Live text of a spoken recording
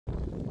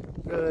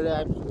Good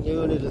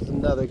afternoon. It is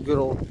another good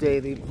old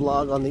daily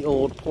vlog on the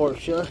old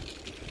Porsche.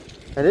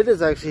 And it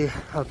is actually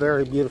a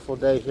very beautiful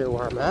day here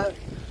where I'm at.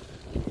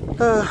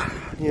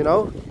 You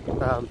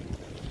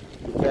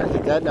can't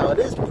hate that. Now, it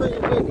is pretty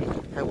windy.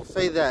 I will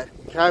say that.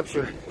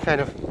 Capture kind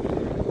of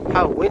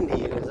how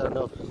windy it is. I don't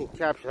know if you can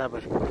capture that,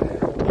 but you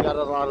got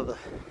a lot of the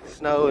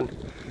snow and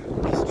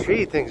these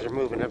tree things are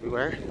moving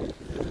everywhere.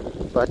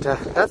 But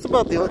that's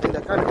about the only thing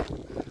that kind of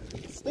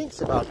stinks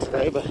about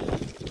today. But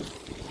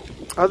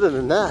other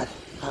than that,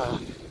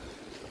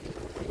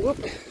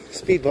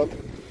 speed bump.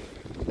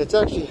 It's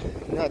actually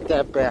not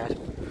that bad.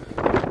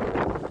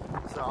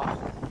 So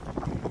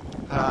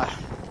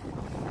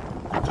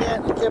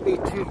it can't be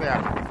too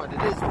bad. But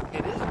it is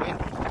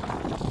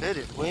windy. It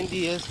is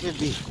windy as could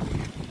be.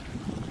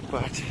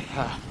 But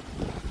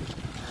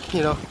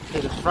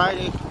it is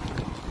Friday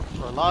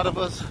for a lot of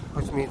us,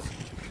 which means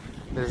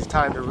it is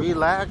time to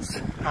relax.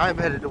 I'm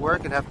headed to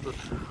work and after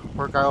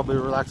work I'll be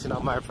relaxing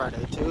on my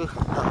Friday too.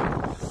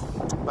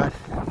 But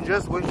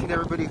just wishing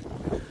everybody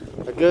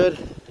a good,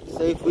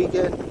 safe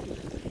weekend.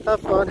 Have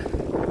fun.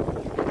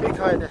 Be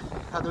kind to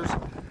others.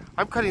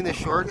 I'm cutting this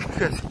short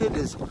because it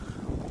is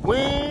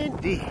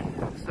windy.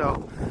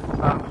 So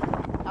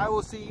I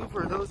will see you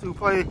for those who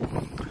play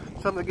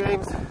some of the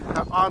games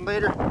on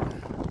later.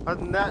 Other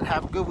than that,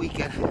 have a good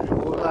weekend.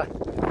 We'll see you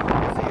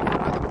for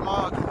another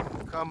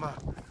vlog come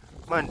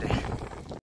Monday.